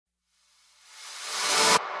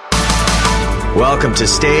Welcome to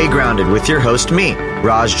Stay Grounded with your host, me,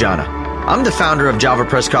 Raj Jana. I'm the founder of Java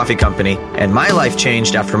Press Coffee Company, and my life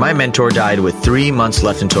changed after my mentor died with 3 months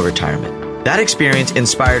left until retirement. That experience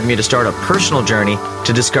inspired me to start a personal journey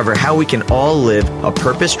to discover how we can all live a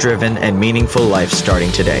purpose-driven and meaningful life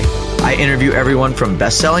starting today. I interview everyone from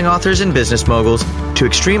best-selling authors and business moguls to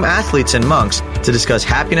extreme athletes and monks to discuss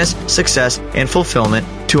happiness, success, and fulfillment,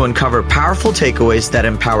 to uncover powerful takeaways that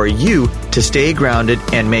empower you to stay grounded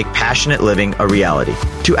and make passionate living a reality.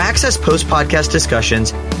 To access post-podcast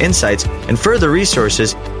discussions, insights, and further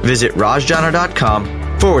resources, visit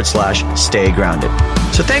rajjana.com/stay grounded.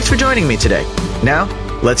 So thanks for joining me today. Now,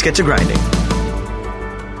 let's get to grinding.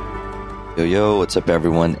 Yo, what's up,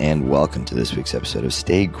 everyone, and welcome to this week's episode of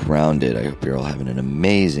Stay Grounded. I hope you're all having an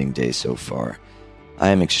amazing day so far. I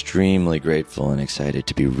am extremely grateful and excited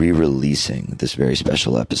to be re-releasing this very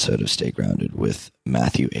special episode of Stay Grounded with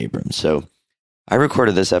Matthew Abrams. So I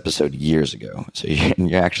recorded this episode years ago. So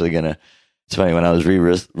you're actually going to, it's funny, when I was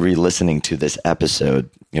re-listening to this episode,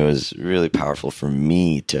 it was really powerful for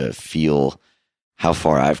me to feel how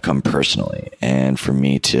far I've come personally, and for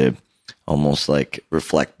me to almost like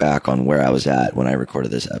reflect back on where I was at when I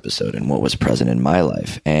recorded this episode and what was present in my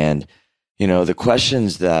life. And, you know, the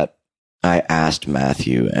questions that I asked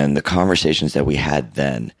Matthew and the conversations that we had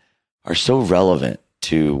then are so relevant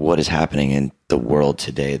to what is happening in the world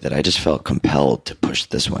today that I just felt compelled to push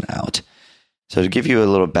this one out. So to give you a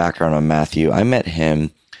little background on Matthew, I met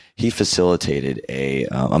him. He facilitated a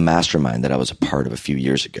mastermind that I was a part of a few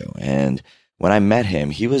years ago. And when I met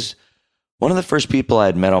him, he was one of the first people I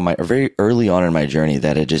had met on very early on in my journey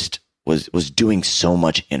that had just was doing so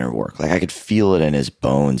much inner work. Like I could feel it in his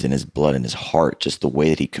bones, in his blood, in his heart, just the way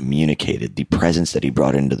that he communicated, the presence that he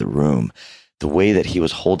brought into the room, the way that he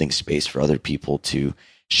was holding space for other people to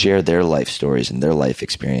share their life stories and their life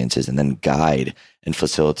experiences, and then guide and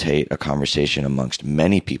facilitate a conversation amongst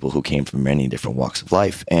many people who came from many different walks of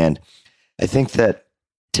life. And I think that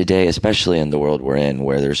today, especially in the world we're in,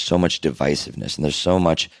 where there's so much divisiveness and there's so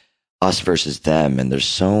much us versus them and there's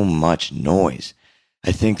so much noise,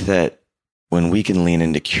 I think that when we can lean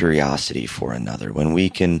into curiosity for another, when we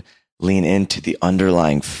can lean into the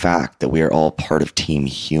underlying fact that we are all part of Team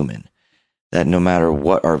Human, that no matter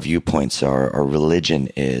what our viewpoints are, our religion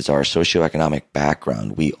is, our socioeconomic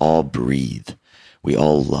background, we all breathe, we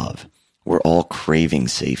all love, we're all craving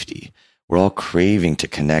safety. We're all craving to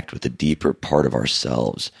connect with a deeper part of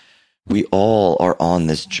ourselves. We all are on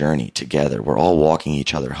this journey together. We're all walking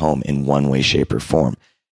each other home in one way, shape, or form.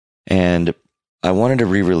 And I wanted to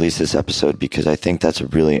re-release this episode because I think that's a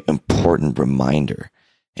really important reminder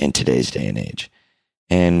in today's day and age.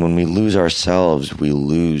 And when we lose ourselves, we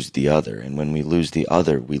lose the other. And when we lose the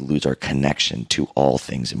other, we lose our connection to all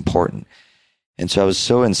things important. And so I was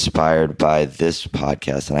so inspired by this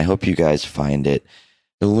podcast, and I hope you guys find it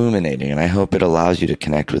illuminating, and I hope it allows you to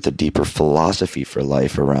connect with a deeper philosophy for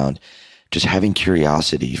life around just having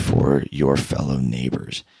curiosity for your fellow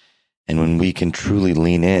neighbors. And when we can truly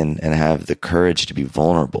lean in and have the courage to be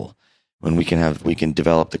vulnerable, when we can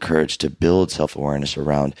develop the courage to build self-awareness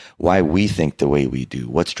around why we think the way we do,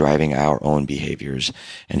 what's driving our own behaviors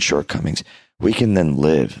and shortcomings, we can then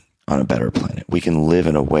live on a better planet. We can live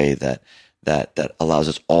in a way that allows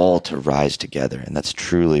us all to rise together. And that's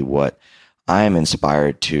truly what I am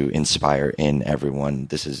inspired to inspire in everyone.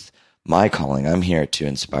 This is my calling. I'm here to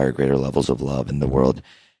inspire greater levels of love in the world.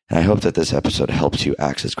 And I hope that this episode helps you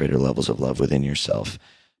access greater levels of love within yourself.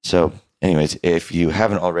 So anyways, if you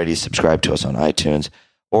haven't already subscribed to us on iTunes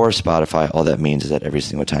or Spotify, all that means is that every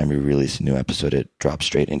single time we release a new episode, it drops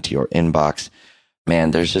straight into your inbox.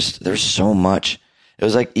 Man, there's so much. It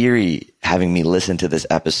was like eerie having me listen to this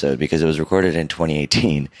episode because it was recorded in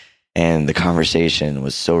 2018. And the conversation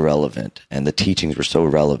was so relevant, and the teachings were so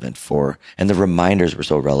relevant and the reminders were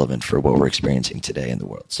so relevant for what we're experiencing today in the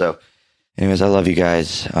world. So anyways, I love you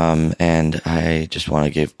guys. And I just want to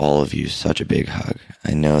give all of you such a big hug.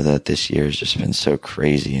 I know that this year has just been so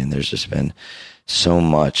crazy, and there's just been so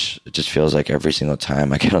much. It just feels like every single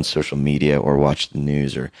time I get on social media or watch the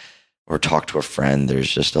news or talk to a friend, there's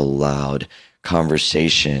just a loud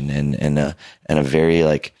conversation and a very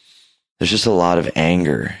like, there's just a lot of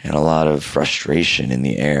anger and a lot of frustration in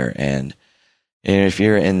the air. And if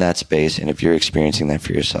you're in that space and if you're experiencing that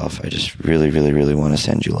for yourself, I just really, really, really want to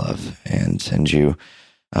send you love and send you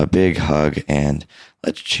a big hug and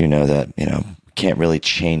let you know that, we can't really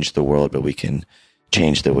change the world, but we can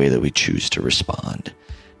change the way that we choose to respond.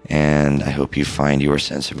 And I hope you find your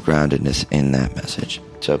sense of groundedness in that message.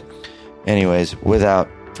 So anyways, without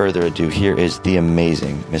further ado, here is the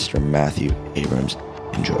amazing Mr. Matthew Abrams.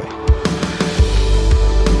 Enjoy.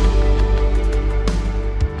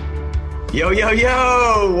 Yo, yo,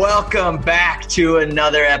 yo! Welcome back to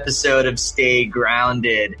another episode of Stay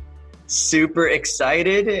Grounded. Super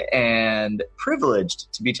excited and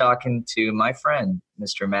privileged to be talking to my friend,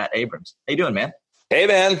 Mr. Matt Abrams. How you doing, man? Hey,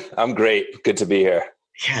 man. I'm great. Good to be here.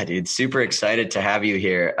 Yeah, dude. Super excited to have you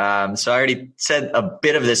here. So I already said a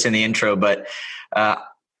bit of this in the intro, but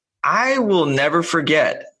I will never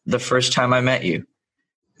forget the first time I met you.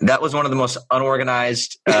 That was one of the most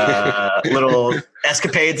unorganized little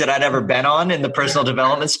escapades that I'd ever been on in the personal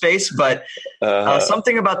development space. But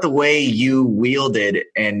something about the way you wielded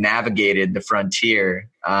and navigated the frontier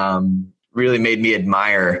really made me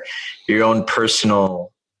admire your own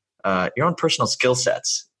personal skill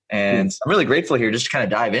sets. And I'm really grateful here just to kind of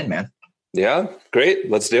dive in, man. Yeah, great.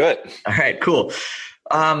 Let's do it. All right, cool.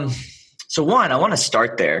 So one, I want to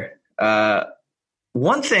start there.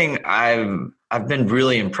 One thing I've been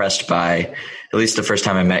really impressed by, at least the first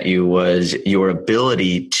time I met you, was your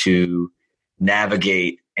ability to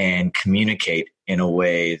navigate and communicate in a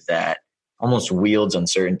way that almost wields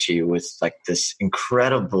uncertainty with like this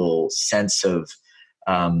incredible sense of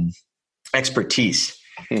expertise.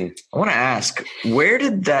 I want to ask, where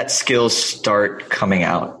did that skill start coming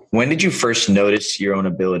out? When did you first notice your own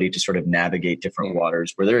ability to sort of navigate different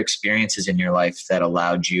waters? Were there experiences in your life that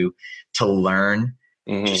allowed you to learn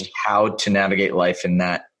just how to navigate life in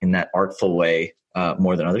that artful way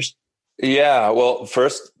more than others? Yeah. Well,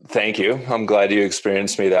 first, thank you. I'm glad you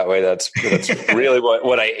experienced me that way. That's really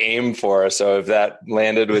what I aim for. So if that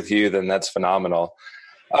landed with you, then that's phenomenal.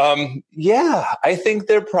 Yeah, I think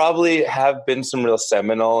there probably have been some real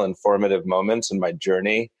seminal and formative moments in my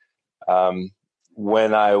journey.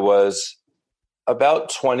 When I was about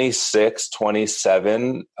 26,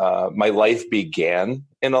 27, my life began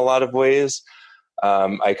in a lot of ways.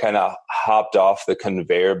 I kind of hopped off the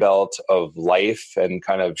conveyor belt of life and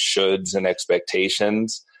kind of shoulds and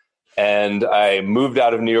expectations. And I moved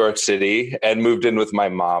out of New York City and moved in with my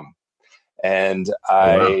mom. And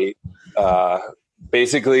I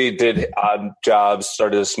basically did odd jobs,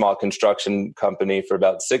 started a small construction company for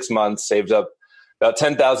about 6 months, saved up about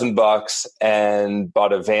 $10,000 and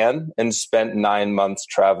bought a van and spent 9 months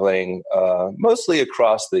traveling mostly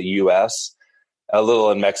across the U.S., a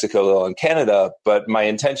little in Mexico, a little in Canada. But my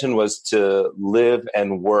intention was to live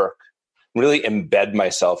and work, really embed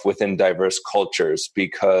myself within diverse cultures,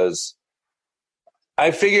 because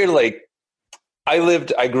I figured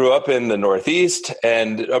I grew up in the Northeast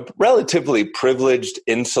and a relatively privileged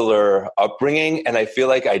insular upbringing. And I feel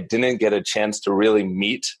like I didn't get a chance to really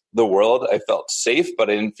meet the world. I felt safe, but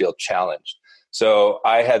I didn't feel challenged. So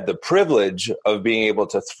I had the privilege of being able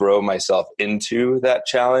to throw myself into that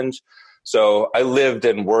challenge. So I lived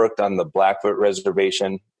and worked on the Blackfoot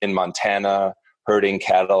Reservation in Montana, herding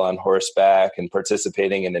cattle on horseback and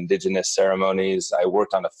participating in indigenous ceremonies. I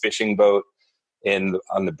worked on a fishing boat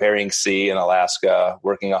on the Bering Sea in Alaska,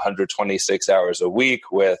 working 126 hours a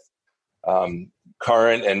week with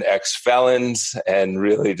current and ex-felons, and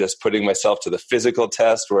really just putting myself to the physical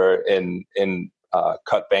test, where in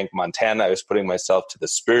Cut Bank, Montana, I was putting myself to the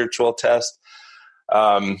spiritual test.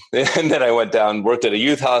 And then I went down, worked at a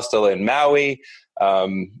youth hostel in Maui,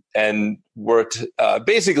 and worked,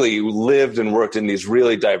 basically lived and worked in these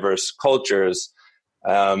really diverse cultures.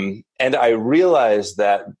 And I realized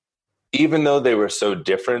that even though they were so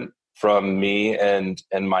different from me and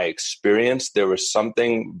my experience, there was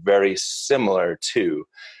something very similar too.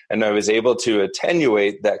 And I was able to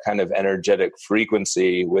attenuate that kind of energetic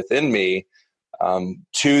frequency within me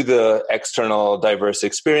to the external diverse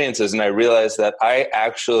experiences. And I realized that I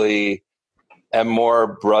actually am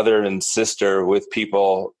more brother and sister with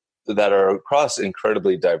people that are across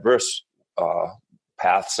incredibly diverse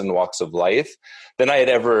paths and walks of life than I had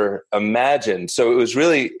ever imagined. So it was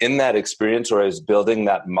really in that experience where I was building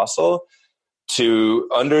that muscle to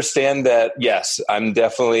understand that, yes, I'm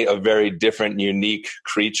definitely a very different, unique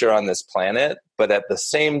creature on this planet. But at the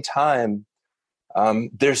same time,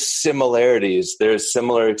 there's similarities, there's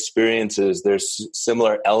similar experiences, there's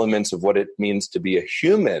similar elements of what it means to be a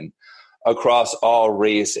human across all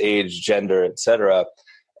race, age, gender, etc.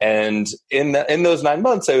 And in those 9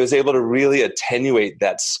 months, I was able to really attenuate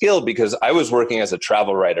that skill because I was working as a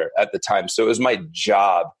travel writer at the time. So it was my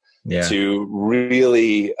job to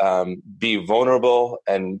really be vulnerable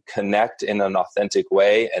and connect in an authentic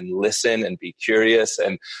way and listen and be curious.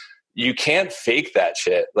 And you can't fake that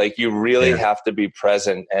shit. Like, you really have to be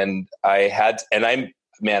present. And I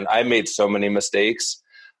made so many mistakes.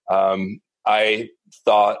 I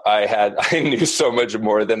thought I knew so much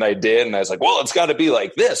more than I did. And I was like, well, it's got to be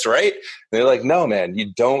like this, right? And they're like, no, man,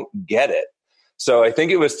 you don't get it. So I think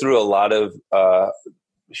it was through a lot of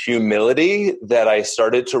humility that I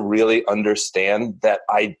started to really understand that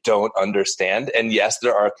I don't understand. And yes,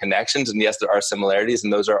 there are connections, and yes, there are similarities,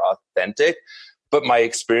 and those are authentic, but my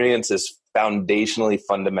experience is foundationally,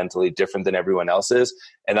 fundamentally different than everyone else's.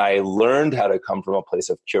 And I learned how to come from a place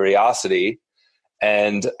of curiosity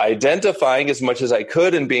and identifying as much as I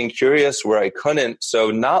could and being curious where I couldn't.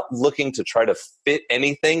 So not looking to try to fit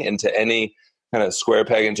anything into any kind of square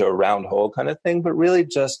peg into a round hole kind of thing, but really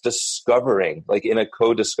just discovering, like in a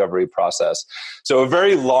co-discovery process. So a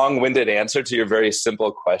very long-winded answer to your very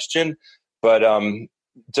simple question, but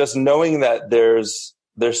just knowing that there's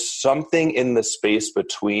something in the space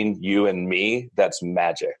between you and me that's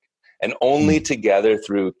magic. And only together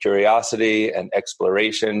through curiosity and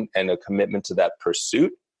exploration and a commitment to that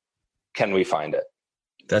pursuit can we find it.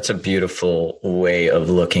 That's a beautiful way of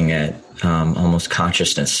looking at almost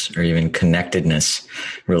consciousness or even connectedness,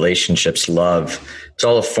 relationships, love. It's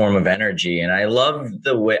all a form of energy. And I love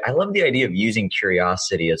the idea of using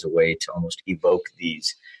curiosity as a way to almost evoke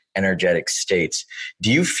these energetic states.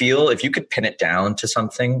 Do you feel, if you could pin it down to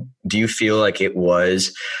something, do you feel like it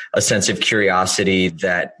was a sense of curiosity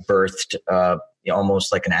that birthed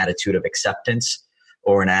almost like an attitude of acceptance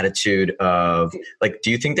or an attitude of like, do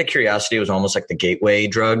you think that curiosity was almost like the gateway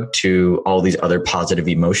drug to all these other positive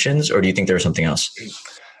emotions, or do you think there was something else?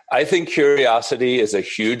 I think curiosity is a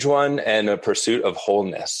huge one and a pursuit of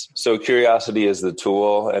wholeness. So curiosity is the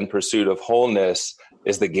tool and pursuit of wholeness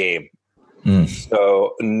is the game.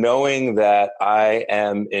 So knowing that I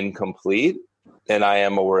am incomplete and I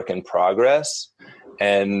am a work in progress,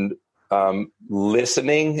 and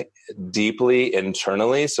listening deeply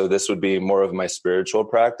internally. So this would be more of my spiritual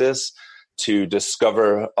practice to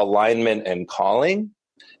discover alignment and calling,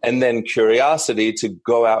 and then curiosity to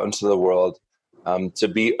go out into the world, to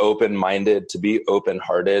be open-minded, to be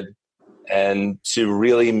open-hearted, and to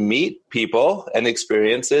really meet people and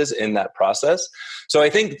experiences in that process. So I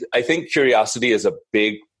think curiosity is a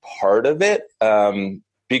big part of it,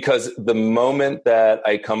 because the moment that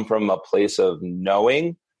I come from a place of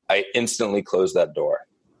knowing, I instantly close that door.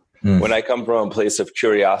 When I come from a place of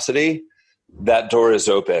curiosity, that door is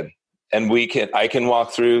open, and I can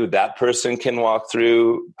walk through, that person can walk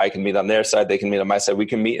through, I can meet on their side, they can meet on my side, we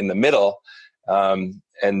can meet in the middle. And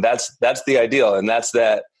that's the ideal. And that's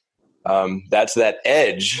that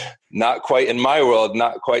edge, not quite in my world,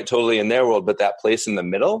 not quite totally in their world, but that place in the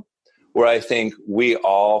middle where I think we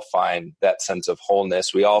all find that sense of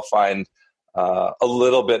wholeness. We all find a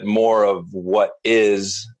little bit more of what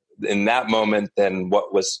is in that moment than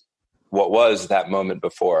what was that moment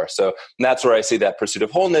before. So that's where I see that pursuit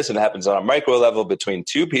of wholeness, and it happens on a micro level between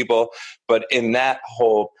two people. But in that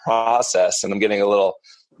whole process, and I'm getting a little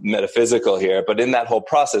metaphysical here, but in that whole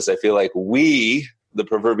process, I feel like we, the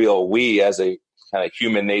proverbial we as a kind of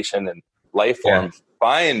human nation and life form,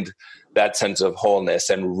 find that sense of wholeness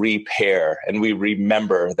and repair, and we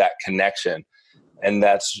remember that connection. And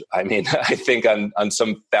that's, I mean, I think on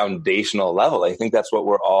some foundational level, I think that's what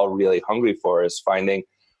we're all really hungry for, is finding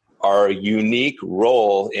our unique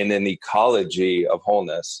role in an ecology of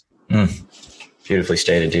wholeness. Beautifully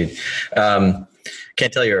stated, dude.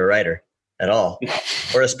 Can't tell you're a writer at all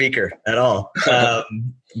or a speaker at all.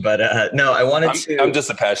 But no, I wanted to. I'm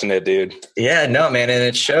just a passionate dude. Yeah, no, man. And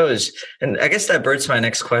it shows. And I guess that births my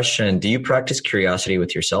next question. Do you practice curiosity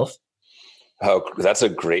with yourself? Oh, that's a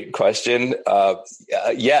great question.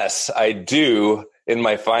 Yes, I do. In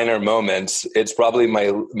my finer moments, it's probably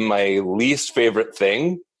my least favorite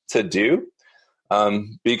thing to do,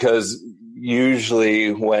 because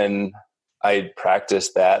usually when I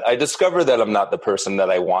practice that, I discover that I'm not the person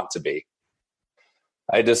that I want to be.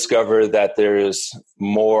 I discover that there's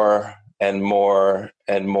more and more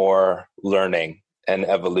and more learning and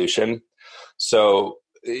evolution. So,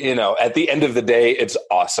 at the end of the day, it's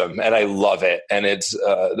awesome and I love it. And it's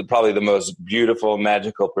probably the most beautiful,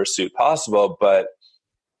 magical pursuit possible. But,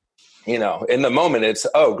 in the moment, it's,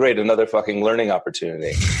 oh, great, another fucking learning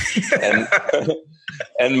opportunity.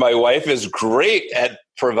 And my wife is great at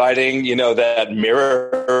providing, that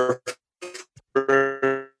mirror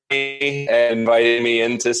for me and inviting me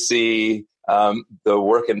in to see the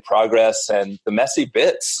work in progress and the messy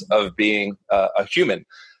bits of being a human.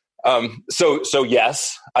 So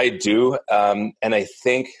yes, I do. And I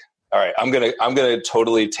think, all right, I'm going to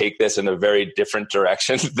totally take this in a very different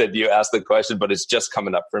direction than you asked the question, but it's just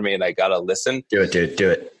coming up for me and I got to listen. Do it, dude. Do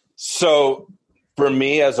it. So for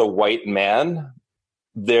me as a white man,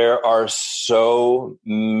 there are so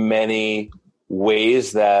many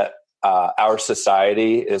ways that our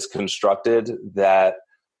society is constructed that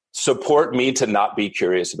support me to not be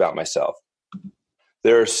curious about myself.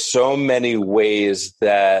 there are so many ways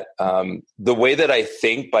that the way that I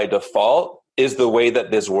think by default is the way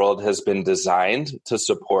that this world has been designed to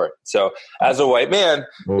support. So as a white man,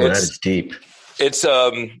 that is deep. It's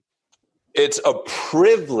a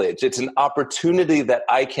privilege. It's an opportunity that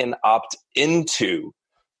I can opt into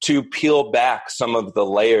to peel back some of the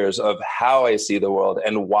layers of how I see the world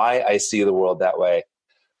and why I see the world that way.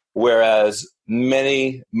 Whereas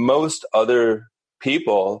most other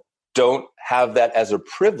people don't have that as a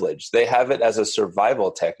privilege. They have it as a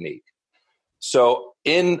survival technique. So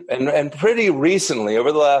and pretty recently,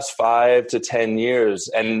 over the last 5 to 10 years,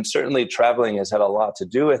 and certainly traveling has had a lot to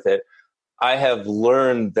do with it, I have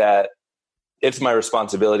learned that it's my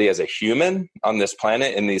responsibility as a human on this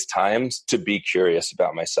planet in these times to be curious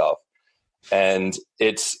about myself. And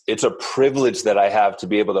it's a privilege that I have to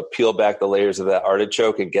be able to peel back the layers of that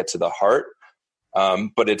artichoke and get to the heart.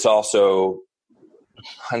 But it's also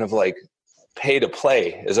kind of like pay to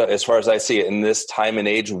play as far as I see it. In this time and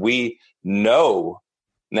age, we know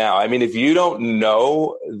now. I mean, if you don't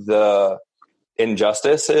know the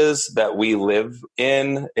injustices that we live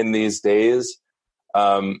in these days,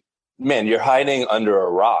 man, you're hiding under a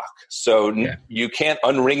rock. So you can't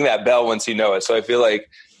unring that bell once you know it. So I feel like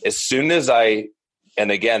as soon as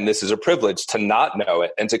and again, this is a privilege to not know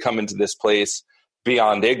it and to come into this place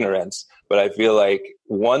beyond ignorance. But I feel like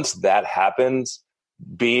once that happens,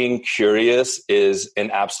 being curious is an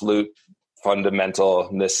absolute fundamental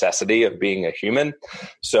necessity of being a human.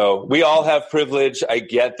 So we all have privilege. I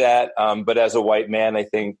get that. But as a white man,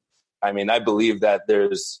 I believe that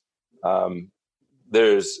there's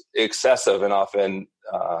excessive and often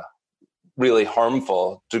really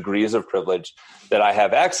harmful degrees of privilege that I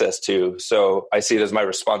have access to. So I see it as my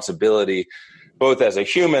responsibility, both as a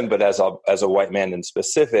human, but as a white man in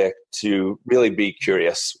specific, to really be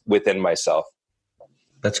curious within myself.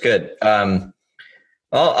 That's good.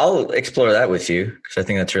 I'll explore that with you because I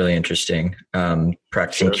think that's really interesting.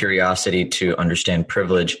 Practicing curiosity to understand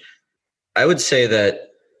privilege. I would say that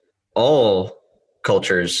all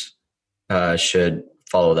cultures should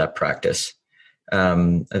follow that practice.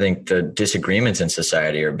 I think the disagreements in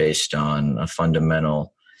society are based on a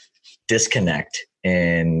fundamental disconnect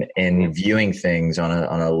in viewing things on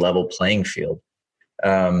a level playing field.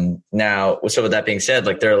 Now, so with that being said,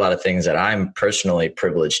 like there are a lot of things that I'm personally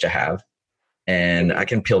privileged to have, and I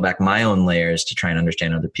can peel back my own layers to try and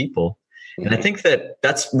understand other people. And I think that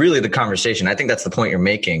that's really the conversation. I think that's the point you're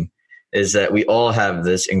making, is that we all have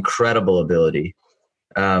this incredible ability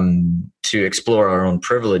to explore our own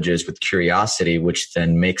privileges with curiosity, which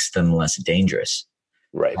then makes them less dangerous.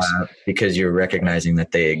 Right. Because you're recognizing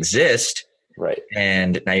that they exist. Right.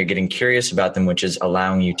 And now you're getting curious about them, which is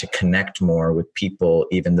allowing you to connect more with people,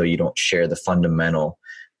 even though you don't share the fundamental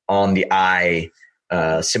on the eye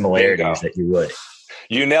similarities that you would.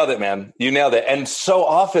 You nailed it, man. You nailed it. And so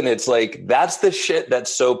often it's like, that's the shit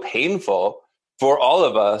that's so painful for all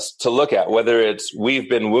of us to look at, whether it's we've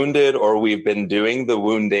been wounded or we've been doing the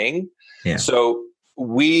wounding. Yeah. So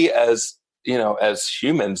we as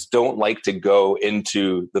humans don't like to go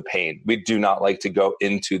into the pain. We do not like to go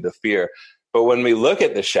into the fear. But when we look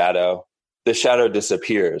at the shadow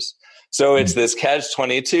disappears. So it's this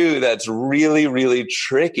catch-22 that's really, really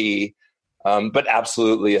tricky, but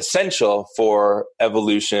absolutely essential for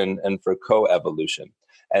evolution and for co-evolution.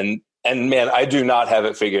 And man, I do not have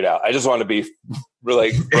it figured out. I just want to be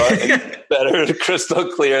really better,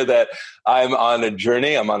 crystal clear that I'm on a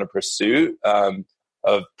journey. I'm on a pursuit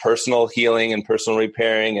of personal healing and personal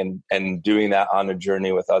repairing and doing that on a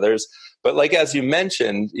journey with others. But like, as you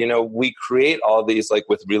mentioned, we create all these, like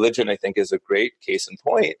with religion, I think is a great case in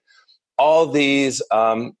point, all these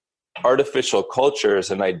artificial cultures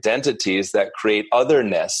and identities that create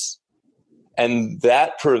otherness. And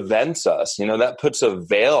that prevents us, that puts a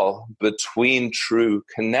veil between true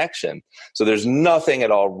connection. So there's nothing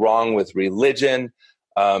at all wrong with religion,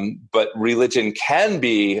 but religion can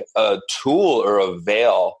be a tool or a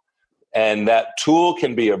veil. And that tool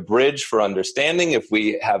can be a bridge for understanding if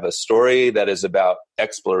we have a story that is about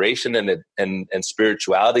exploration and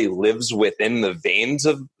spirituality lives within the veins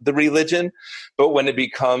of the religion. But when it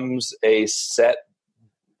becomes a set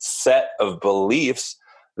of beliefs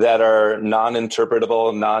that are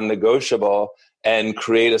non-interpretable, non-negotiable, and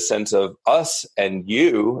create a sense of us and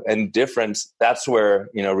you and difference, that's where,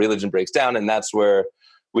 religion breaks down, and that's where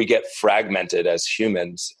we get fragmented as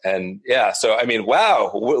humans. And yeah, so I mean,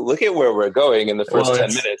 wow, look at where we're going in the first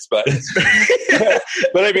 10 minutes. But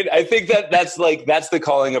but I mean, I think that's the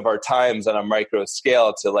calling of our times on a micro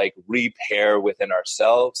scale, to like repair within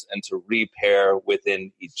ourselves and to repair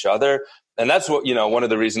within each other. And that's what, one of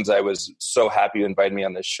the reasons I was so happy you invited me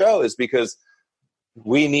on this show is because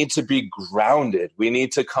we need to be grounded. We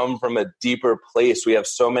need to come from a deeper place. We have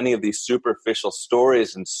so many of these superficial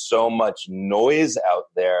stories and so much noise out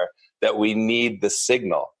there that we need the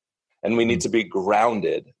signal, and we need to be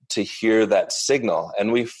grounded to hear that signal.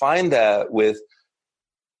 And we find that with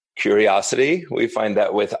curiosity, we find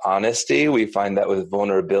that with honesty, we find that with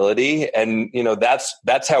vulnerability. And,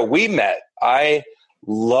 that's how we met. I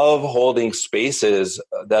love holding spaces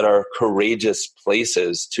that are courageous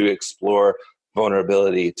places to explore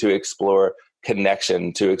vulnerability, to explore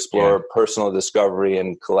connection, to explore personal discovery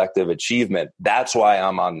and collective achievement. That's why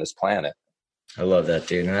I'm on this planet. I love that,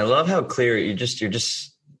 dude. And I love how clear you're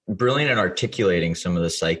just brilliant at articulating some of the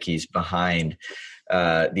psyches behind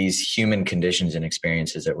these human conditions and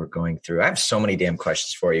experiences that we're going through. I have so many damn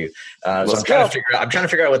questions for you. So I'm trying to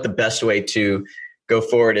figure out what the best way to go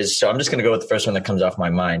forward is. So I'm just going to go with the first one that comes off my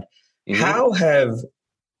mind. Mm-hmm. How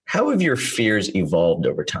have your fears evolved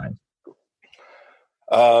over time?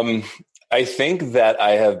 I think that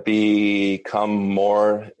I have become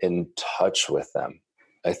more in touch with them.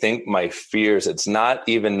 I think my fears, it's not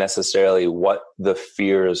even necessarily what the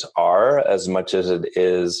fears are as much as it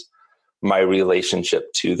is my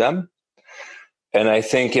relationship to them. And I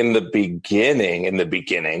think in the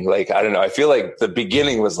beginning, like, I don't know, I feel like the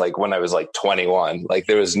beginning was like when I was like 21, like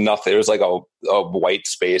there was nothing, there was like a white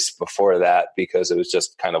space before that because it was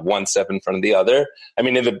just kind of one step in front of the other. I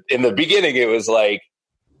mean, in the beginning, it was like,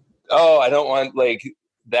 oh, I don't want like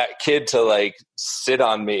that kid to like sit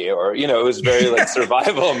on me, or, it was very like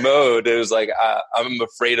survival mode. It was like, I'm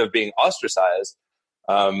afraid of being ostracized.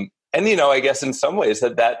 And, I guess in some ways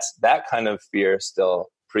that kind of fear still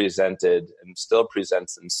presented and still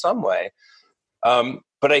presents in some way.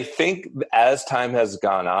 But I think as time has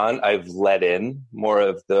gone on, I've let in more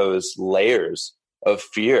of those layers of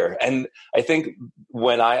fear. And I think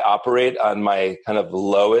when I operate on my kind of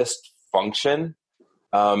lowest function,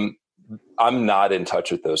 I'm not in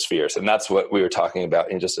touch with those fears. And that's what we were talking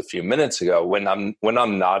about in just a few minutes ago. When I'm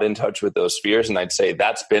not in touch with those fears, and I'd say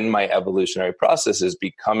that's been my evolutionary process, is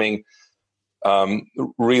becoming in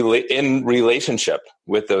relationship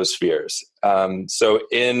with those fears. So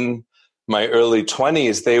in my early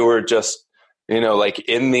 20s, they were just, like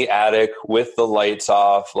in the attic with the lights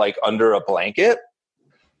off, like under a blanket,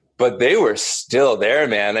 but they were still there,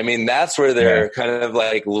 man. I mean, that's where they're kind of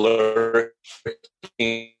like lurking,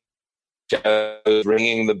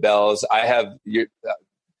 ringing the bells. I'm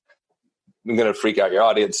going to freak out your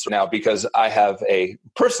audience now because I have a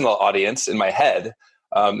personal audience in my head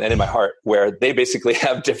and in my heart where they basically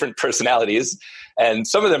have different personalities, and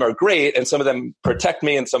some of them are great and some of them protect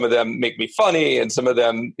me and some of them make me funny and some of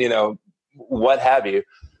them, what have you.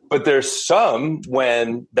 But there's some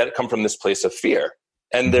that come from this place of fear,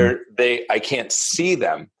 and I can't see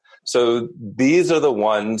them. So these are the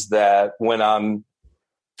ones that when I'm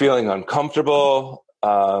feeling uncomfortable,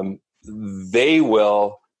 they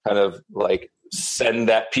will kind of like send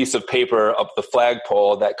that piece of paper up the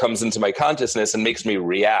flagpole that comes into my consciousness and makes me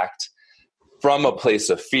react from a place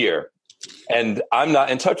of fear. And I'm not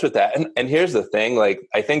in touch with that. And here's the thing, like,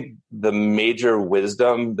 I think the major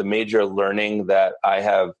wisdom, the major learning that I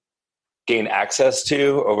have gained access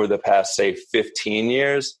to over the past, say, 15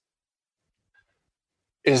 years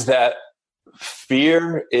is that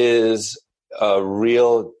fear is a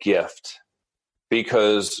real gift,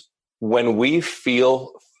 because when we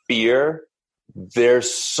feel fear,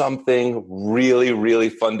 there's something really, really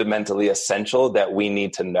fundamentally essential that we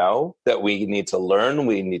need to know, that we need to learn,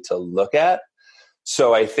 we need to look at.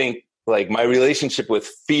 So I think like my relationship with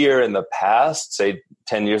fear in the past, say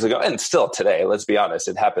 10 years ago, and still today, let's be honest,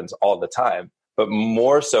 it happens all the time, but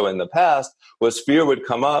more so in the past, was fear would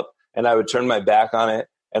come up and I would turn my back on it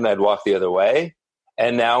and I'd walk the other way.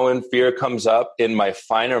 And now when fear comes up in my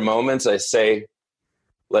finer moments, I say,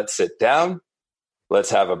 let's sit down, let's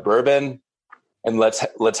have a bourbon, and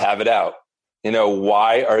let's have it out.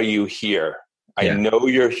 Why are you here? I know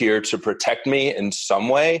you're here to protect me in some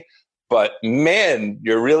way, but man,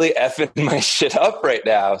 you're really effing my shit up right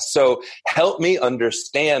now. So help me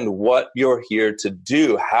understand what you're here to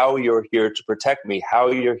do, how you're here to protect me, how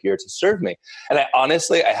you're here to serve me. And I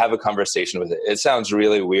have a conversation with it. It sounds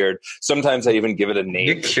really weird. Sometimes I even give it a name.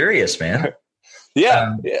 Get curious, man.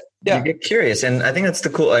 Yeah. You get curious. And I think that's the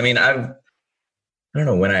cool. I mean, I don't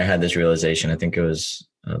know when I had this realization. I think it was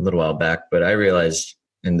a little while back, but I realized,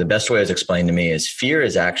 and the best way it was explained to me is fear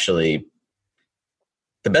has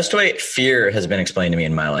been explained to me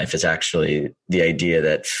in my life is actually the idea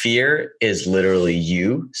that fear is literally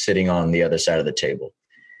you sitting on the other side of the table.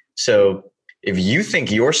 So if you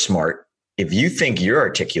think you're smart, if you think you're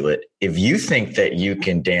articulate, if you think that you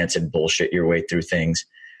can dance and bullshit your way through things,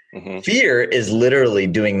 Mm-hmm. Fear is literally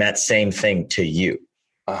doing that same thing to you.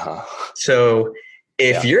 Uh-huh. So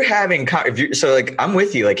if you're having, I'm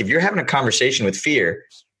with you. Like if you're having a conversation with fear,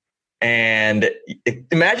 and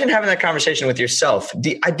imagine having that conversation with yourself.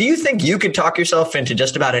 Do you think you could talk yourself into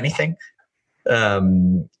just about anything? Yeah.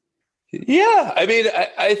 I mean,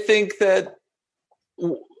 I think that,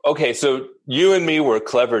 okay, so you and me were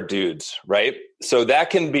clever dudes, right? So that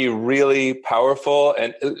can be really powerful.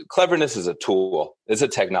 And cleverness is a tool. It's a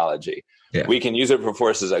technology. Yeah. We can use it for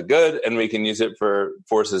forces of good, and we can use it for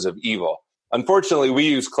forces of evil. Unfortunately, we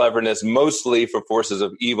use cleverness mostly for forces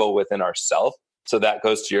of evil within ourselves. So that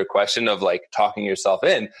goes to your question of like talking yourself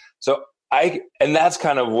in. And that's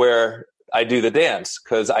kind of where I do the dance,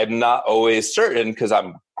 because I'm not always certain, because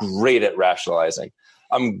I'm great at rationalizing.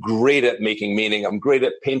 I'm great at making meaning. I'm great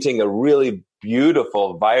at painting a really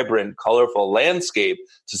beautiful, vibrant, colorful landscape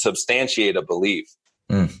to substantiate a belief.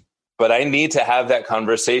 But I need to have that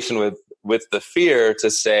conversation with the fear to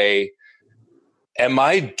say, am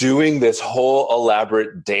I doing this whole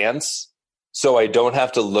elaborate dance so I don't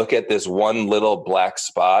have to look at this one little black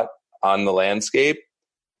spot on the landscape?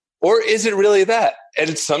 Or is it really that?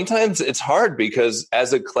 And sometimes it's hard, because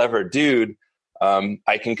as a clever dude,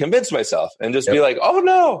 I can convince myself and just be like, oh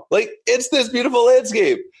no, like it's this beautiful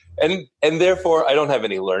landscape. And therefore I don't have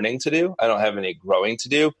any learning to do. I don't have any growing to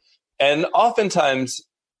do. And oftentimes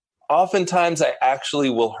I actually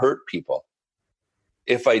will hurt people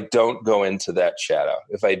if I don't go into that shadow,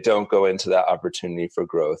 if I don't go into that opportunity for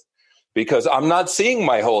growth, because I'm not seeing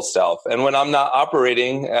my whole self. And when I'm not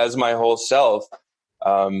operating as my whole self,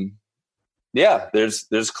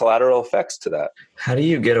 there's collateral effects to that. How do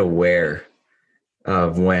you get aware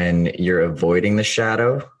of when you're avoiding the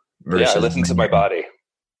shadow versus? I listen to my body.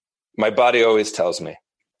 My body always tells me.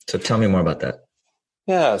 So tell me more about that.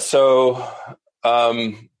 Yeah. So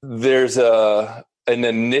there's an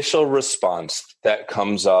initial response that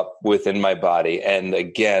comes up within my body. And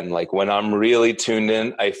again, like when I'm really tuned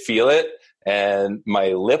in, I feel it, and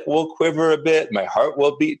my lip will quiver a bit. My heart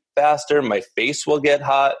will beat faster. My face will get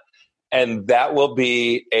hot. And that will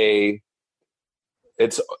be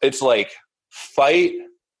it's like fight,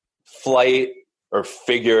 flight, or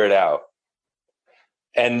figure it out.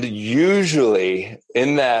 And usually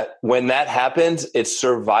when that happens, it's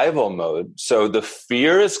survival mode. So the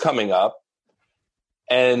fear is coming up,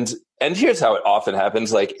 and here's how it often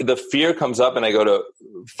happens. Like the fear comes up and I go to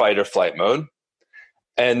fight or flight mode,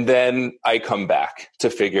 and then I come back to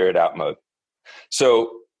figure it out mode.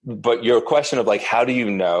 So, but your question of like, how do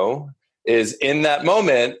you know, is in that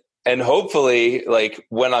moment. And hopefully like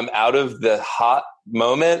when I'm out of the hot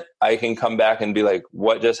moment, I can come back and be like,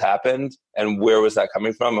 what just happened? And where was that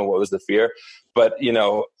coming from? And what was the fear? But,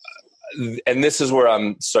 and this is where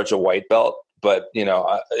I'm such a white belt, but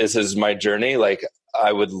this is my journey. Like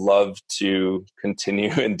I would love to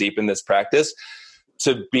continue and deepen this practice,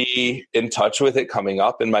 to be in touch with it coming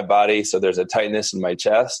up in my body. So there's a tightness in my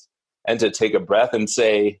chest, and to take a breath and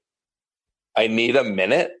say, I need a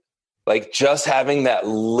minute. Like just having that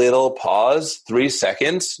little pause, 3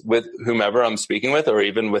 seconds with whomever I'm speaking with, or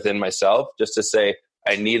even within myself, just to say,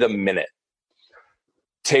 I need a minute.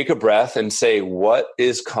 Take a breath and say, what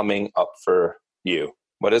is coming up for you?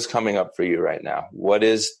 What is coming up for you right now? What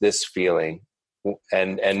is this feeling?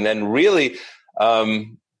 And then really,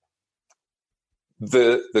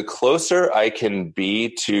 the closer I can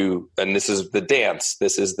be to, and this is the dance,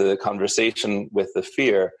 this is the conversation with the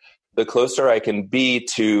fear, the closer I can be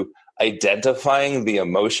to identifying the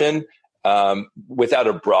emotion without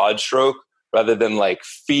a broad stroke, rather than like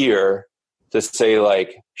fear, to say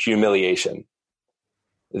like humiliation.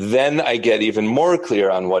 Then I get even more clear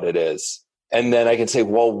on what it is. And then I can say,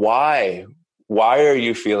 well, why? Why are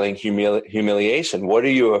you feeling humiliation? What are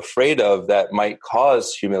you afraid of that might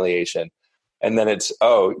cause humiliation? And then it's,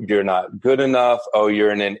 oh, you're not good enough. Oh,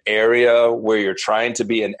 you're in an area where you're trying to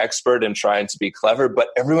be an expert and trying to be clever, but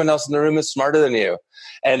everyone else in the room is smarter than you.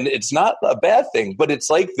 And it's not a bad thing, but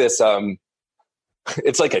it's like this,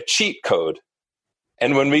 it's like a cheat code.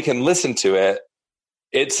 And when we can listen to it,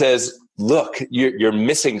 it says, look, you're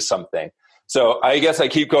missing something. So I guess I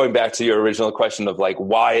keep going back to your original question of like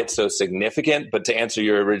why it's so significant. But to answer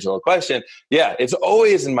your original question, yeah, it's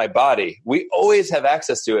always in my body. We always have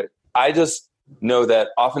access to it. I just know that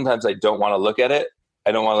oftentimes I don't want to look at it.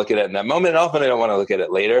 I don't want to look at it in that moment. And often I don't want to look at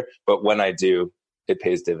it later. But when I do, it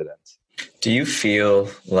pays dividends. Do you feel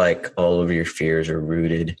like all of your fears are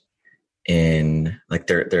rooted in like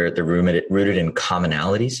they're rooted in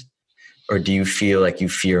commonalities? Or do you feel like you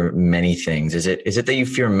fear many things? Is it that you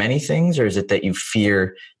fear many things, or is it that you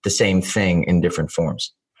fear the same thing in different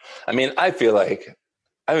forms? I mean, I feel like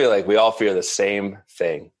we all fear the same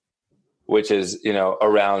thing. which is,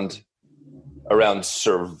 around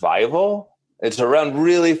survival. It's around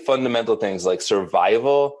really fundamental things like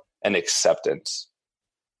survival and acceptance.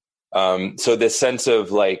 So this sense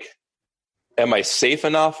of like, am I safe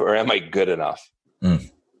enough or am I good enough?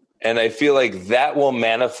 And I feel like that will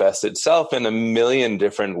manifest itself in a million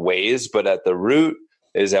different ways, but at the root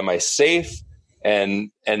is, am I safe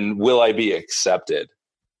and will I be accepted?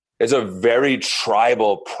 It's a very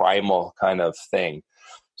tribal, primal kind of thing.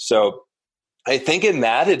 So I think in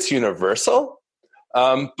that it's universal.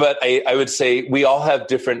 But I would say we all have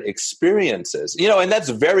different experiences, and that's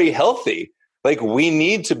very healthy. Like, we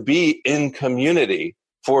need to be in community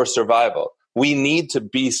for survival. We need to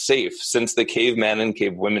be safe. Since the caveman and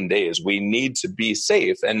cavewomen days, we need to be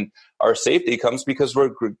safe. And our safety comes because we're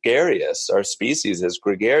gregarious. Our species is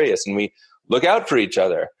gregarious, and we look out for each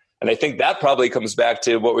other. And I think that probably comes back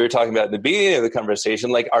to what we were talking about at the beginning of the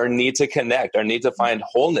conversation, like our need to connect, our need to find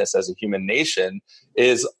wholeness as a human nation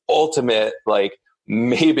is ultimate, like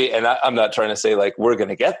maybe, and I'm not trying to say like we're going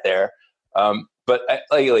to get there, but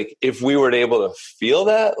like if we were able to feel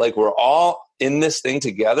that, like we're all in this thing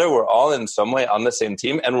together, we're all in some way on the same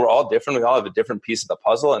team, and we're all different. We all have a different piece of the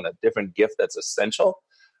puzzle and a different gift that's essential.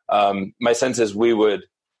 My sense is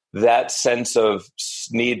that sense of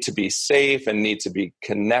need to be safe and need to be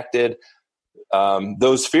connected,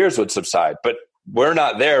 those fears would subside. But we're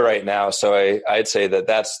not there right now. So I'd say that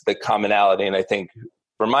that's the commonality. And I think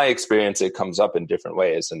from my experience, it comes up in different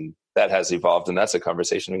ways, and that has evolved. And that's a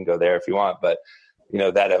conversation. We can go there if you want. But,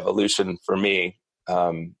 that evolution for me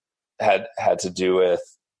had to do with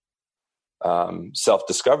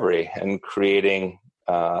self-discovery and creating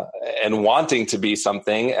and wanting to be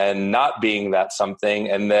something and not being that something,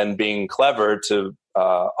 and then being clever to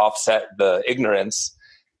offset the ignorance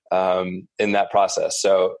in that process.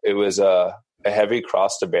 So it was a heavy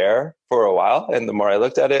cross to bear for a while. And the more I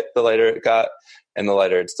looked at it, the lighter it got, and the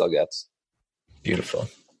lighter it still gets. Beautiful.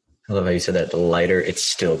 I love how you said that, the lighter it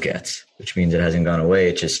still gets, which means it hasn't gone away.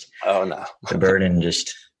 It just, the burden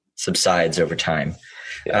just subsides over time.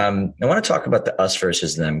 Yeah. I want to talk about the us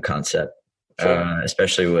versus them concept. Sure.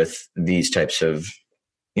 Especially with these types of,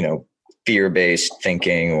 fear-based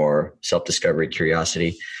thinking or self-discovery,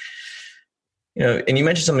 curiosity. And you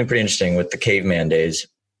mentioned something pretty interesting with the caveman days,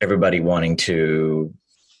 everybody wanting to,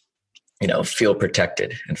 feel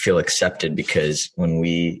protected and feel accepted, because when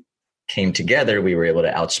we came together, we were able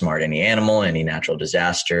to outsmart any animal, any natural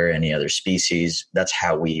disaster, any other species. That's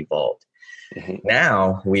how we evolved. Mm-hmm.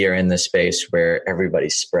 Now we are in this space where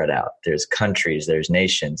everybody's spread out. There's countries, there's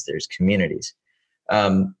nations, there's communities.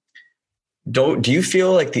 Do you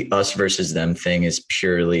feel like the us versus them thing is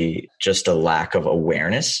purely just a lack of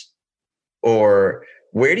awareness? Or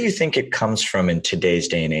where do you think it comes from in today's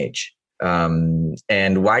day and age?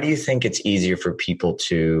 And why do you think it's easier for people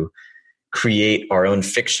to create our own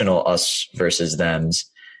fictional us versus thems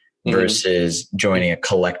versus joining a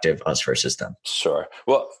collective us versus them? Sure.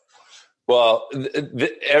 Well,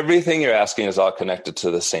 everything you're asking is all connected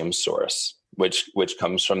to the same source, which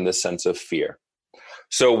comes from this sense of fear.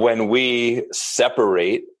 So when we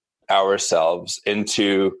separate ourselves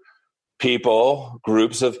into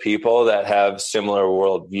groups of people that have similar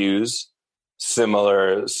worldviews,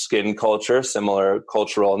 similar skin culture, similar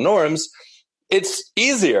cultural norms, it's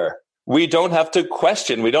easier. We don't have to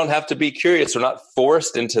question. We don't have to be curious. We're not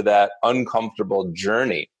forced into that uncomfortable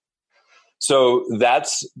journey. So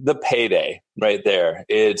that's the payday right there.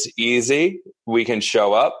 It's easy. We can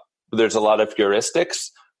show up. There's a lot of heuristics.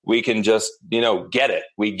 We can just, get it.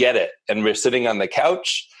 We get it. And we're sitting on the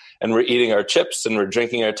couch and we're eating our chips and we're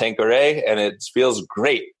drinking our Tanqueray, and it feels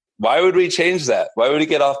great. Why would we change that? Why would we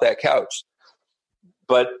get off that couch?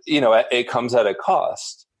 But, it comes at a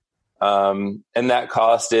cost. And that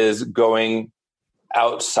cost is going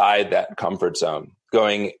outside that comfort zone,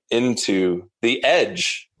 going into the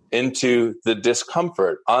edge, into the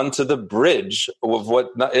discomfort, onto the bridge of what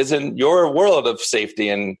isn't your world of safety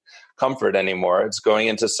and comfort anymore. It's going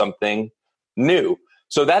into something new.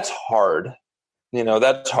 So that's hard.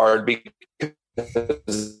 That's hard because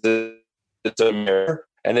it's a mirror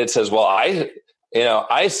and it says, well,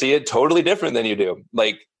 I see it totally different than you do.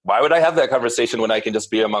 Like, why would I have that conversation when I can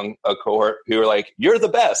just be among a cohort who are like, you're the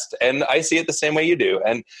best, and I see it the same way you do.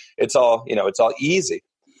 And it's all, it's all easy.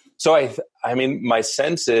 So I mean, my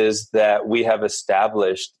sense is that we have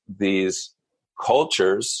established these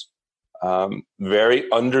cultures,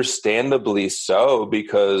 very understandably so,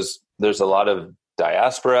 because there's a lot of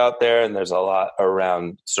diaspora out there and there's a lot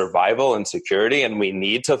around survival and security, and we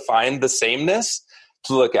need to find the sameness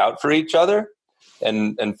to look out for each other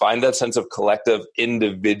and find that sense of collective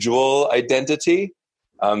individual identity.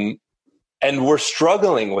 And we're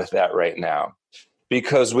struggling with that right now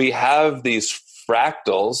because we have these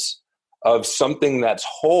fractals of something that's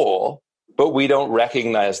whole, but we don't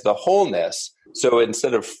recognize the wholeness. So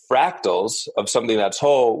instead of fractals of something that's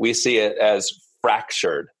whole, we see it as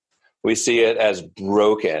fractured. We see it as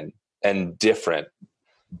broken and different.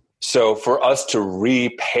 So for us to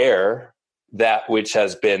repair that which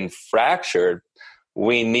has been fractured,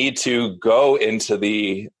 we need to go into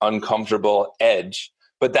the uncomfortable edge.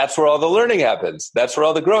 But that's where all the learning happens. That's where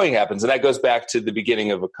all the growing happens. And that goes back to the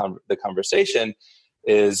beginning of the conversation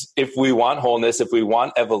is if we want wholeness, if we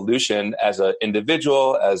want evolution as an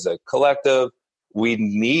individual, as a collective, we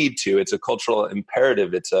need to. It's a cultural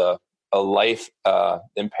imperative. It's a life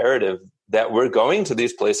imperative that we're going to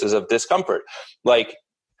these places of discomfort. Like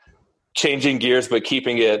changing gears, but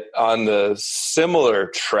keeping it on the similar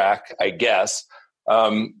track, I guess,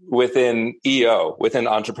 within EO, within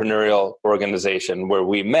entrepreneurial organization where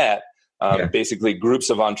we met, basically groups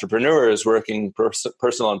of entrepreneurs working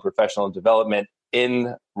personal and professional development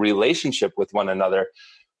in relationship with one another.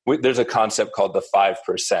 There's a concept called the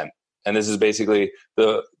 5%. And this is basically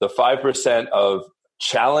the 5% of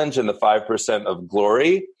challenge and the 5% of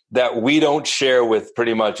glory that we don't share with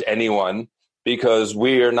pretty much anyone because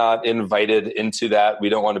we are not invited into that. We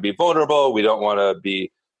don't want to be vulnerable. We don't want to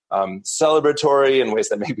be celebratory in ways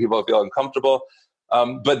that make people feel uncomfortable.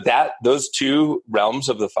 But those two realms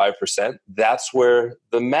of the 5%, that's where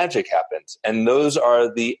the magic happens. And those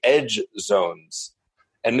are the edge zones.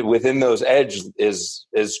 And within those edge is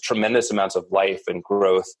tremendous amounts of life and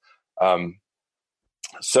growth.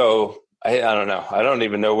 So I don't know. I don't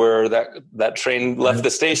even know where that train left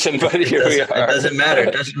the station, but here we are. It doesn't matter.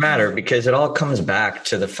 It doesn't matter because it all comes back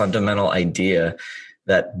to the fundamental idea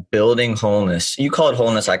that building wholeness, you call it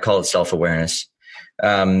wholeness, I call it self-awareness,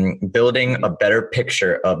 building a better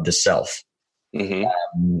picture of the self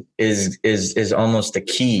is almost the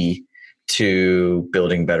key to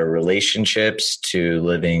building better relationships, to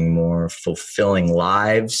living more fulfilling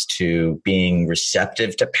lives, to being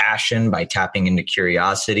receptive to passion by tapping into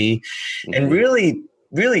curiosity, and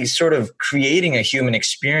really sort of creating a human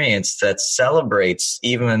experience that celebrates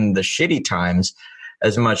even the shitty times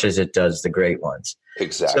as much as it does the great ones.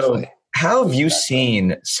 Exactly. So how have you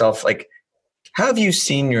seen how have you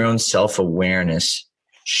seen your own self-awareness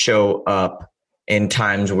show up in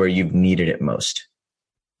times where you've needed it most?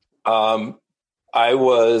 I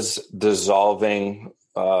was dissolving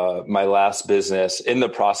my last business. In the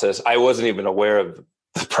process, I wasn't even aware of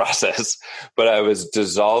the process, but I was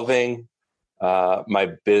dissolving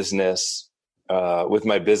my business with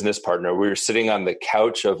my business partner. We were sitting on the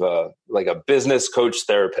couch of a business coach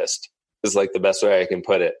therapist is like the best way I can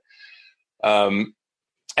put it. And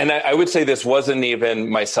I would say this wasn't even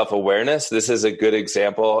my self-awareness. This is a good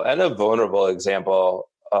example and a vulnerable example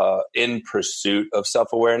in pursuit of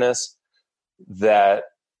self-awareness that,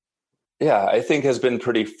 I think has been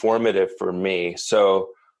pretty formative for me. So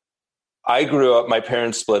I grew up, my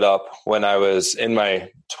parents split up when I was in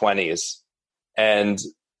my 20s, and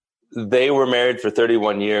they were married for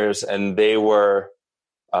 31 years, and they were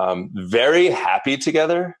very happy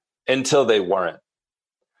together until they weren't.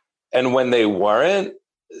 And when they weren't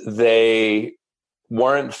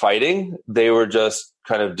fighting. They were just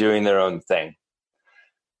kind of doing their own thing.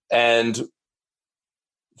 And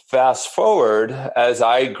fast forward, as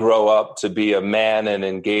I grow up to be a man and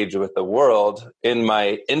engage with the world in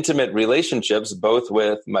my intimate relationships, both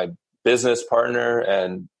with my business partner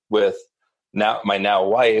and with my now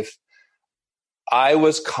wife, I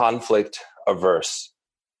was conflict averse.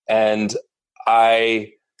 And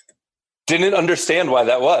I didn't understand why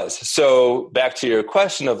that was. So back to your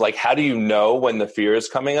question of how do you know when the fear is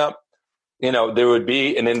coming up? There would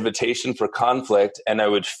be an invitation for conflict and I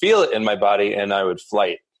would feel it in my body and I would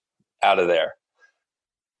flight out of there.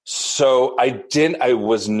 So I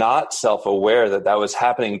was not self-aware that was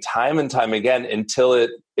happening time and time again until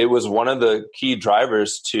it was one of the key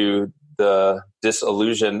drivers to the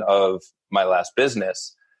disillusion of my last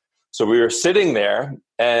business. So we were sitting there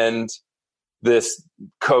and this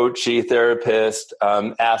coachy therapist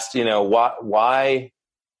asked, why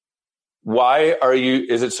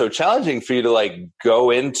is it so challenging for you to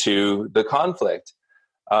go into the conflict?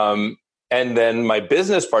 And then my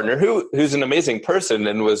business partner, who's an amazing person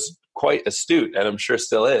and was quite astute, and I'm sure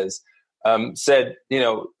still is, said,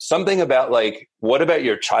 something about what about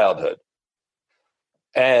your childhood?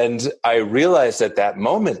 And I realized at that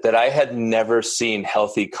moment that I had never seen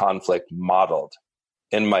healthy conflict modeled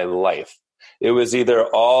in my life. It was either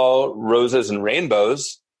all roses and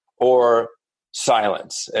rainbows or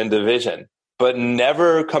silence and division, but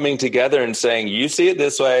never coming together and saying, you see it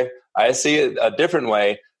this way, I see it a different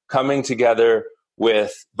way. coming together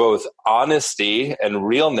with both honesty and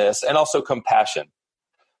realness and also compassion.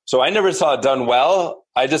 So I never saw it done well.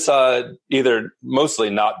 I just saw it either mostly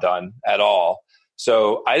not done at all.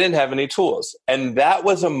 So I didn't have any tools. And that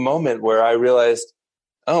was a moment where I realized,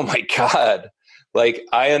 oh my God, like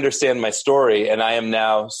I understand my story and I am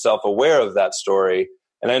now self-aware of that story.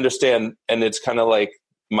 And I understand, and it's kind of like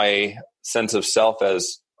my sense of self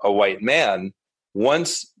as a white man.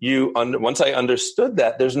 Once I understood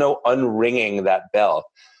that, there's no unringing that bell.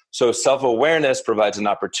 So self-awareness provides an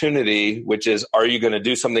opportunity, which is, are you going to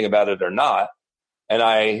do something about it or not? And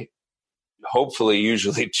I hopefully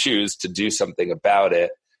usually choose to do something about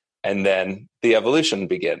it. And then the evolution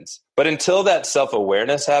begins. But until that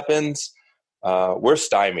self-awareness happens, we're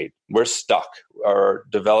stymied. We're stuck. Our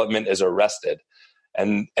development is arrested.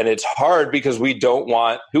 And it's hard because we don't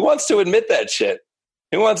want, who wants to admit that shit?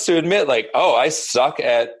 Who wants to admit like, oh, I suck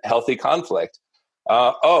at healthy conflict.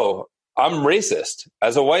 Oh, I'm racist.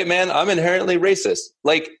 As a white man, I'm inherently racist.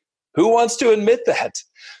 Like, who wants to admit that?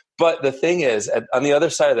 But the thing is, on the other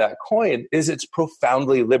side of that coin is it's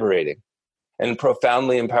profoundly liberating and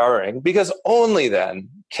profoundly empowering, because only then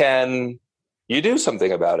can you do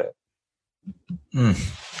something about it.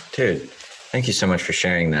 Dude, thank you so much for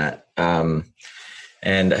sharing that.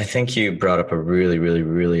 And I think you brought up a really, really,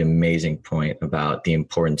 really amazing point about the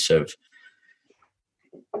importance of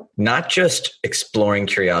not just exploring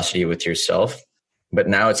curiosity with yourself, but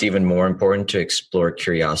now it's even more important to explore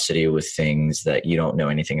curiosity with things that you don't know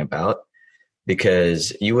anything about,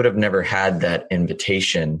 because you would have never had that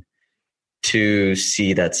invitation to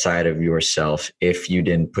see that side of yourself if you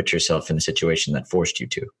didn't put yourself in a situation that forced you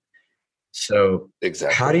to. So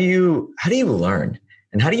exactly. How do you learn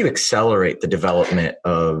and how do you accelerate the development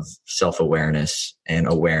of self-awareness and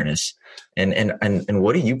awareness? And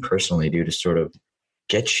what do you personally do to sort of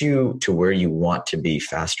get you to where you want to be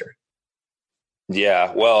faster?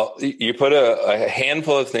 Yeah, well, you put a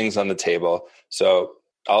handful of things on the table. So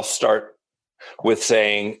I'll start with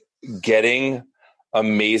saying getting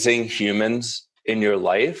amazing humans in your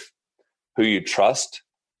life who you trust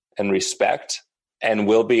and respect and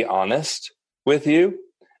will be honest with you,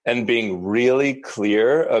 and being really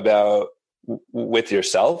clear about with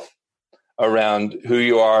yourself around who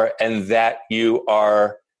you are and that you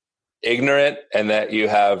are ignorant and that you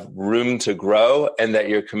have room to grow and that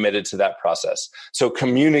you're committed to that process. So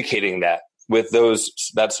communicating that with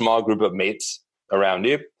that small group of mates around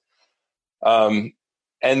you. And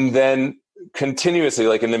then continuously,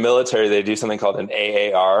 like in the military, they do something called an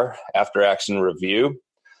AAR, after action review.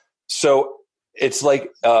 So it's like,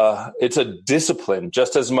 it's a discipline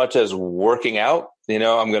just as much as working out. You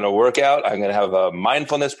know, I'm going to work out. I'm going to have a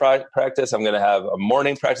mindfulness practice. I'm going to have a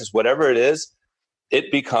morning practice, whatever it is. It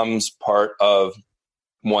becomes part of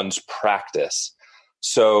one's practice.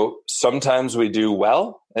 So sometimes we do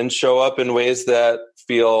well and show up in ways that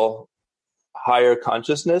feel higher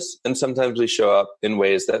consciousness, and sometimes we show up in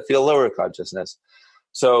ways that feel lower consciousness.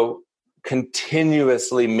 So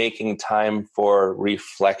continuously making time for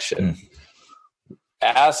reflection,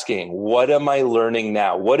 asking, what am I learning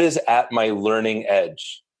now? What is at my learning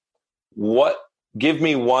edge? Give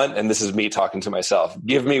me one, and this is me talking to myself,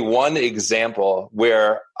 give me one example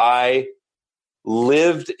where I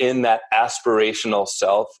lived in that aspirational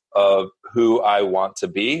self of who I want to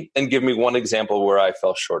be, and give me one example where I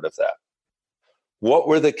fell short of that. What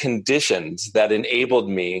were the conditions that enabled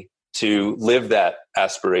me to live that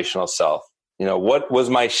aspirational self? You know, what was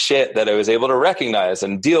my shit that I was able to recognize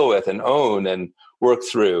and deal with and own and work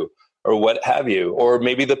through? Or what have you, or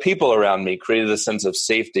maybe the people around me created a sense of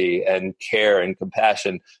safety and care and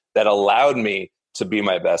compassion that allowed me to be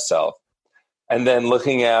my best self. And then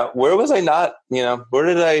looking at where was I not, where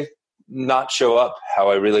did I not show up how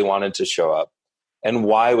I really wanted to show up? And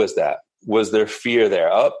why was that? Was there fear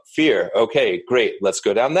there? Oh, fear. Okay, great. Let's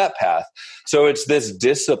go down that path. So it's this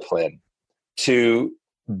discipline to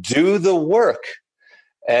do the work.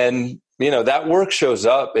 And that work shows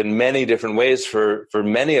up in many different ways for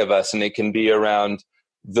many of us. And it can be around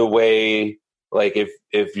the way, like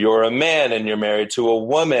if you're a man and you're married to a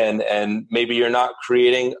woman and maybe you're not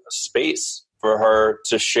creating space for her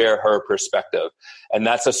to share her perspective. And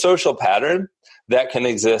that's a social pattern that can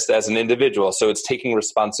exist as an individual. So it's taking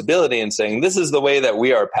responsibility and saying, this is the way that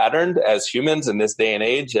we are patterned as humans in this day and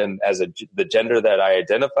age and as the gender that I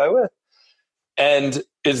identify with. And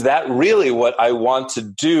is that really what I want to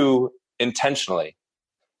do intentionally?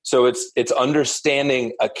 So it's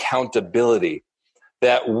understanding accountability,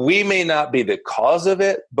 that we may not be the cause of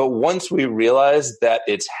it, but once we realize that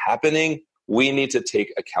it's happening, we need to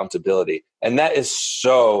take accountability. And that is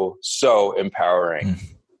so, so empowering.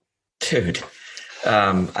 Dude,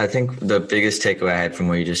 I think the biggest takeaway I had from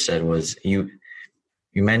what you just said was you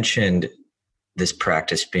mentioned this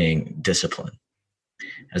practice being discipline,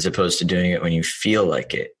 as opposed to doing it when you feel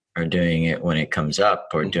like it, or doing it when it comes up,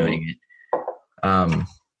 or doing it.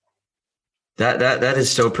 That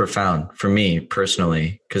is so profound for me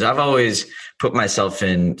personally, because I've always put myself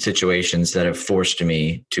in situations that have forced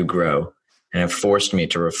me to grow and have forced me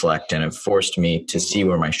to reflect and have forced me to see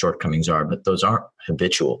where my shortcomings are. But those aren't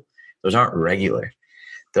habitual. Those aren't regular.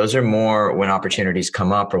 Those are more when opportunities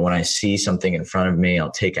come up, or when I see something in front of me,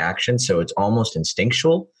 I'll take action. So it's almost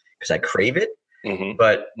instinctual because I crave it.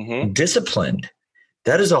 But disciplined,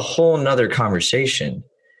 that is a whole nother conversation.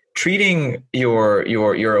 Treating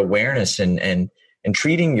your awareness and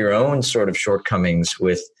treating your own sort of shortcomings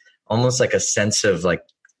with almost like a sense of like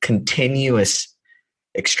continuous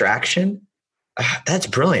extraction. That's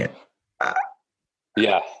brilliant.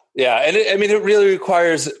 Yeah. And it really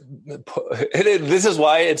requires, this is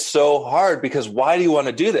why it's so hard, because why do you want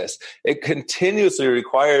to do this? It continuously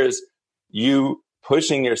requires you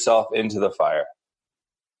pushing yourself into the fire,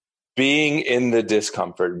 being in the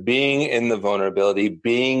discomfort, being in the vulnerability,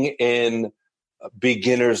 being in a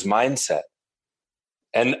beginner's mindset.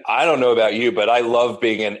 And I don't know about you, but I love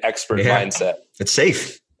being an expert mindset. It's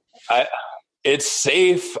safe. It's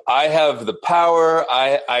safe. I have the power.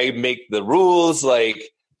 I make the rules,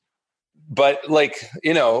 but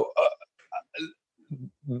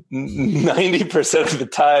 90% of the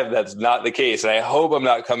time that's not the case. And I hope I'm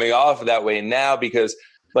not coming off that way now, because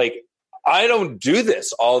I don't do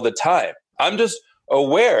this all the time. I'm just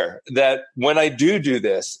aware that when I do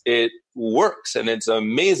this, it works and it's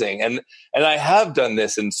amazing. And I have done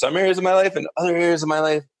this in some areas of my life, and other areas of my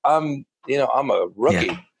life, I'm a rookie.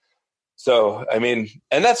 Yeah. So, and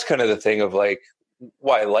that's kind of the thing of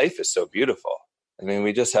why life is so beautiful.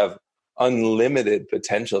 We just have unlimited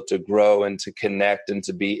potential to grow and to connect and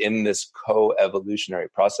to be in this co-evolutionary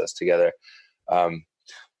process together.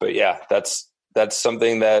 But yeah, that's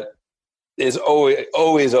something that is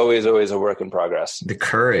always a work in progress. The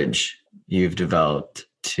courage you've developed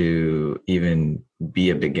to even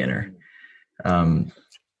be a beginner.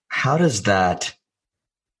 How does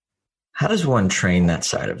one train that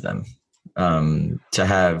side of them? To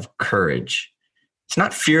have courage. It's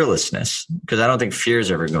not fearlessness, because I don't think fear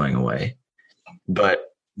is ever going away,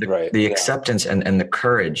 but the acceptance and the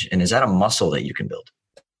courage. And is that a muscle that you can build?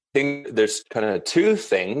 I think there's kind of two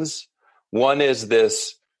things. One is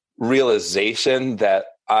this realization that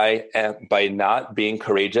I am, by not being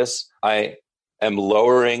courageous, I am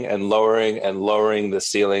lowering and lowering and lowering the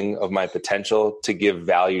ceiling of my potential to give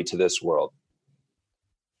value to this world.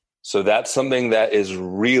 So that's something that is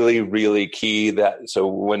really, really key. So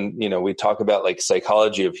when, we talk about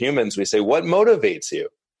psychology of humans, we say, what motivates you?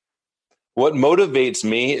 What motivates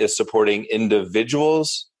me is supporting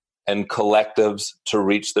individuals and collectives to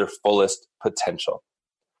reach their fullest potential.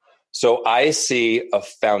 So I see a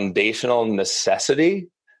foundational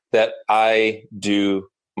necessity that I do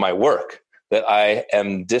my work, that I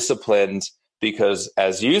am disciplined, because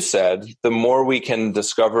as you said, the more we can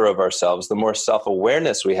discover of ourselves, the more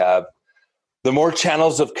self-awareness we have, the more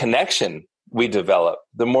channels of connection we develop,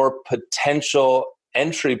 the more potential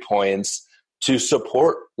entry points to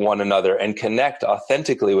support one another and connect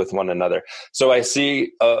authentically with one another. So I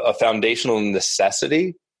see a foundational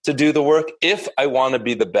necessity to do the work if I want to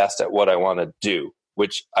be the best at what I want to do,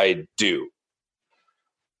 which I do.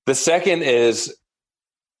 The second is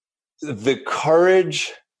the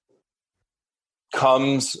courage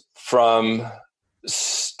comes from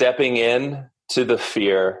stepping in to the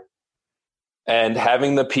fear and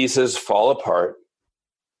having the pieces fall apart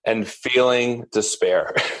and feeling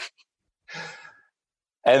despair.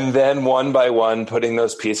 And then one by one, putting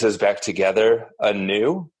those pieces back together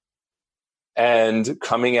anew and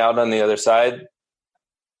coming out on the other side.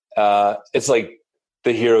 It's like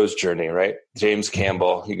the hero's journey, right? James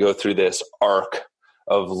Campbell, you go through this arc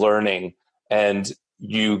of learning and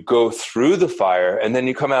you go through the fire and then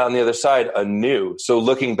you come out on the other side anew. So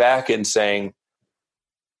looking back and saying,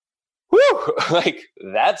 whew,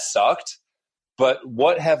 that sucked, but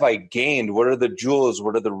what have I gained? What are the jewels?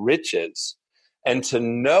 What are the riches? And to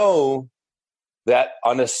know that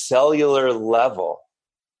on a cellular level,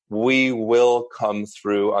 we will come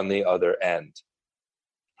through on the other end.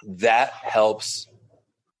 That helps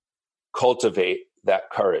cultivate that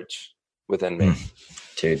courage within me.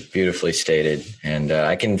 Dude, beautifully stated. And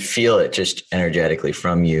I can feel it just energetically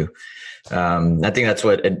from you. I think that's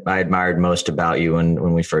what I admired most about you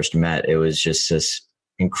when we first met. It was just this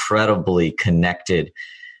incredibly connected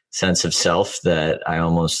sense of self that I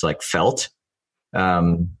almost felt.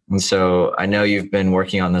 And so I know you've been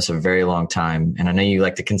working on this a very long time, and I know you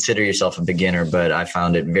like to consider yourself a beginner, but I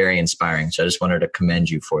found it very inspiring. So I just wanted to commend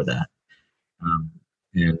you for that,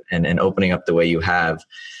 and opening up the way you have.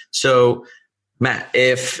 So Matt,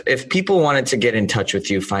 if people wanted to get in touch with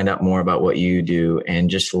you, find out more about what you do, and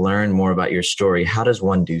just learn more about your story, how does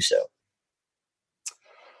one do so?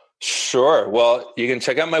 Sure. Well, you can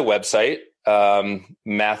check out my website,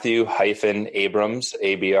 Matthew-Abrams,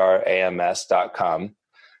 ABRAMS.com.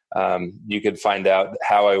 You could find out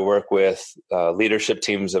how I work with leadership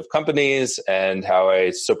teams of companies and how I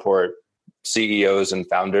support CEOs and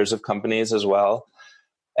founders of companies as well.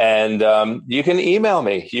 And you can email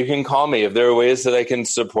me. You can call me. If there are ways that I can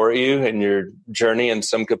support you in your journey in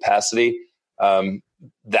some capacity,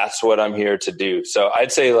 that's what I'm here to do. So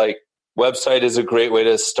I'd say website is a great way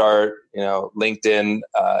to start. LinkedIn,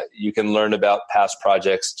 you can learn about past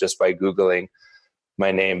projects just by Googling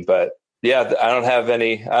my name. But yeah,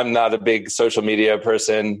 I'm not a big social media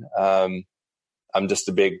person. I'm just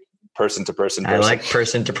a big person-to-person person. I like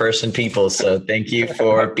person-to-person people, so thank you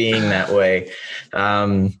for being that way.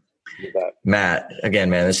 Matt, again,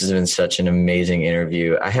 man, this has been such an amazing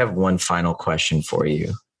interview. I have one final question for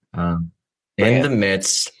you. In the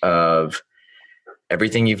midst of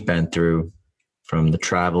everything you've been through, from the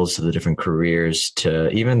travels to the different careers to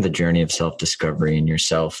even the journey of self-discovery in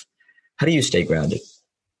yourself, how do you stay grounded?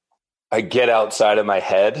 I get outside of my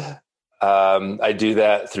head. I do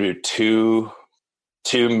that through two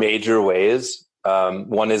major ways.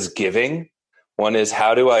 One is giving. One is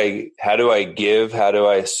how do I give? How do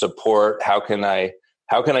I support? How can I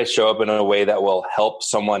show up in a way that will help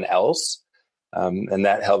someone else? And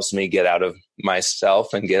that helps me get out of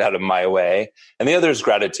myself and get out of my way. And the other is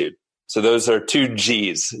gratitude. So those are two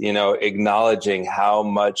G's, acknowledging how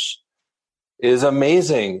much is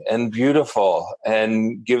amazing and beautiful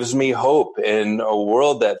and gives me hope in a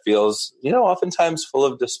world that feels, oftentimes full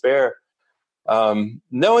of despair.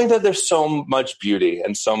 Knowing that there's so much beauty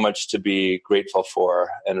and so much to be grateful for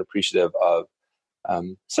and appreciative of.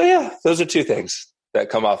 So yeah, those are two things that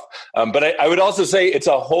come off. But I would also say it's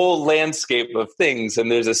a whole landscape of things,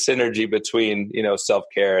 and there's a synergy between,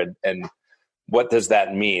 self-care and what does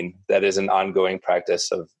that mean? That is an ongoing practice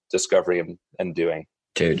of discovery and doing.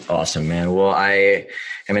 Dude, awesome, man. Well, I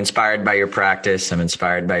am inspired by your practice. I'm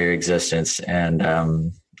inspired by your existence. And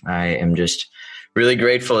I am just really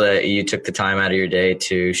grateful that you took the time out of your day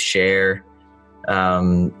to share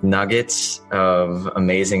nuggets of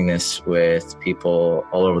amazingness with people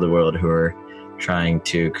all over the world who are trying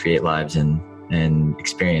to create lives and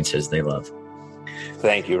experiences they love.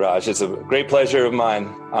 Thank you, Raj. It's a great pleasure of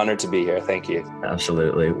mine. Honored to be here. Thank you.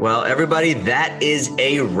 Absolutely. Well, everybody, that is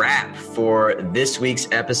a wrap for this week's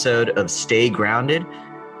episode of Stay Grounded.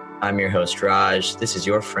 I'm your host, Raj. This is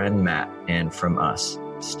your friend, Matt. And from us,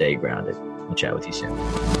 stay grounded. We'll chat with you soon.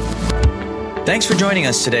 Thanks for joining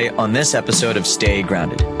us today on this episode of Stay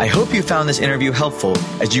Grounded. I hope you found this interview helpful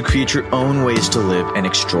as you create your own ways to live an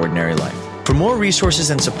extraordinary life. For more resources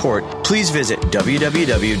and support, please visit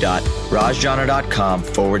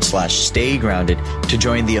www.rajjana.com/Stay Grounded to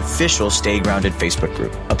join the official Stay Grounded Facebook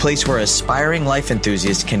group, a place where aspiring life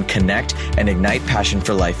enthusiasts can connect and ignite passion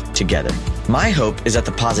for life together. My hope is that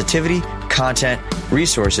the positivity, content,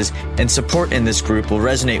 resources, and support in this group will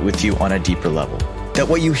resonate with you on a deeper level. That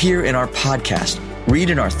what you hear in our podcast, read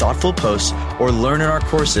in our thoughtful posts, or learn in our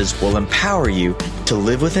courses will empower you to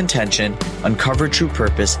live with intention, uncover true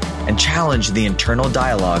purpose, and challenge the internal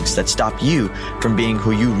dialogues that stop you from being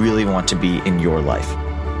who you really want to be in your life.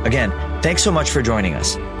 Again, thanks so much for joining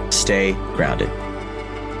us. Stay grounded.